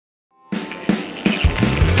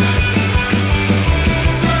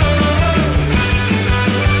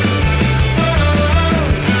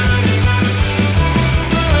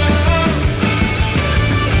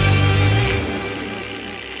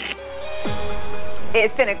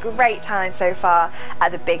It's been a great time so far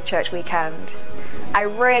at the Big Church Weekend. I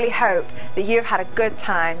really hope that you've had a good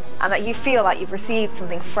time and that you feel like you've received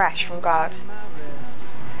something fresh from God.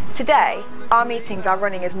 Today, our meetings are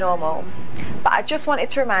running as normal, but I just wanted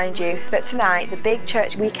to remind you that tonight the Big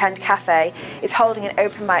Church Weekend Cafe is holding an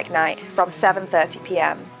open mic night from 7:30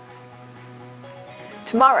 p.m.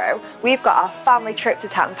 Tomorrow, we've got our family trip to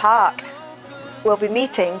Tatton Park. We'll be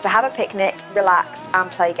meeting to have a picnic, relax and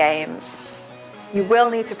play games. You will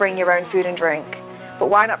need to bring your own food and drink, but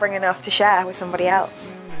why not bring enough to share with somebody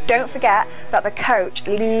else? Don't forget that the coach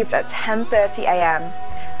leaves at 10:30 a.m.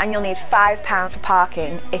 and you'll need £5 for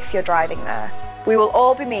parking if you're driving there. We will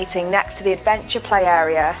all be meeting next to the adventure play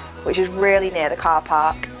area, which is really near the car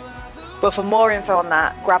park. But for more info on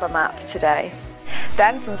that, grab a map today.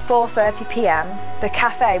 Then from 4:30 p.m, the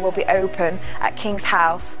cafe will be open at King's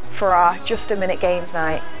House for our Just a Minute Games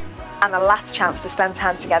night and the last chance to spend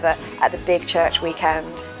time together at the Big Church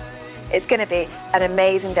Weekend. It's going to be an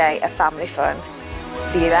amazing day of family fun.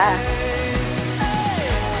 See you there.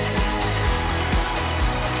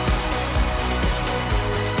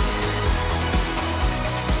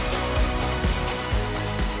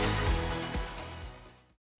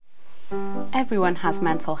 Everyone has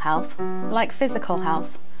mental health, like physical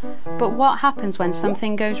health. But what happens when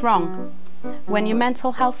something goes wrong? When your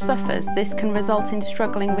mental health suffers, this can result in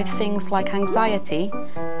struggling with things like anxiety,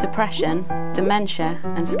 depression, dementia,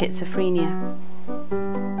 and schizophrenia.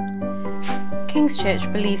 King's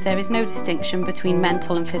Church believe there is no distinction between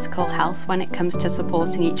mental and physical health when it comes to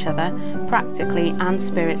supporting each other, practically and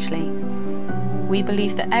spiritually. We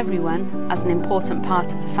believe that everyone, as an important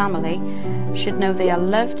part of the family, should know they are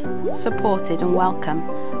loved, supported and welcome,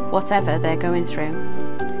 whatever they're going through.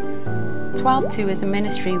 12-2 is a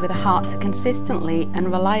ministry with a heart to consistently and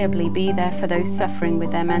reliably be there for those suffering with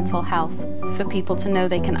their mental health, for people to know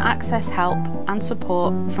they can access help and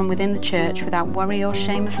support from within the church without worry or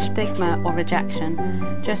shame of stigma or rejection,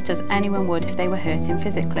 just as anyone would if they were hurting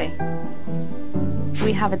physically.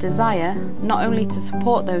 We have a desire not only to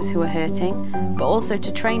support those who are hurting, but also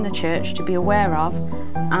to train the church to be aware of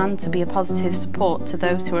and to be a positive support to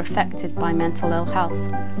those who are affected by mental ill health.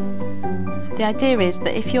 The idea is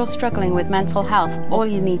that if you're struggling with mental health, all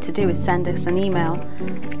you need to do is send us an email.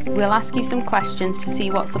 We'll ask you some questions to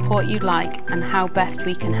see what support you'd like and how best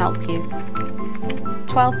we can help you.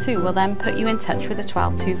 12-2 will then put you in touch with a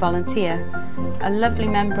 12-2 volunteer, a lovely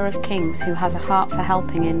member of King's who has a heart for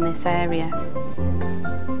helping in this area.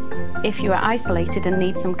 If you are isolated and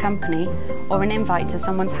need some company or an invite to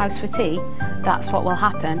someone's house for tea, that's what will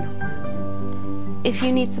happen. If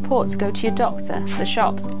you need support to go to your doctor, the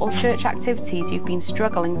shops or church activities you've been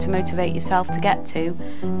struggling to motivate yourself to get to,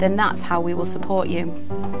 then that's how we will support you.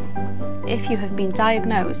 If you have been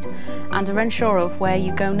diagnosed and are unsure of where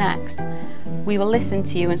you go next, we will listen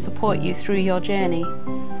to you and support you through your journey.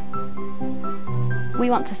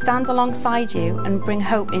 We want to stand alongside you and bring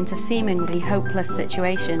hope into seemingly hopeless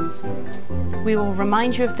situations. We will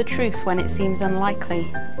remind you of the truth when it seems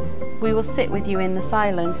unlikely. We will sit with you in the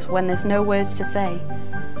silence when there's no words to say.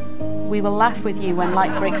 We will laugh with you when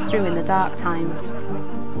light breaks through in the dark times.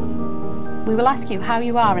 We will ask you how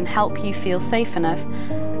you are and help you feel safe enough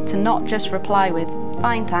to not just reply with,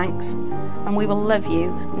 "Fine, thanks," and we will love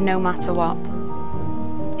you no matter what.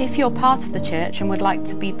 If you're part of the church and would like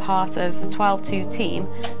to be part of the 12-2 team,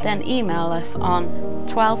 then email us on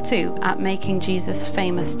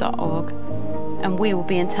 12-2@makingjesusfamous.org and we will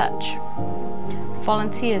be in touch.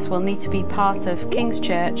 Volunteers will need to be part of King's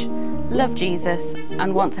Church, love Jesus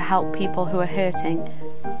and want to help people who are hurting.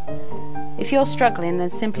 If you're struggling, then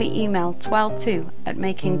simply email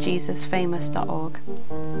 12-2@makingjesusfamous.org.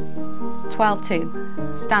 12-2,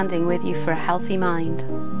 standing with you for a healthy mind.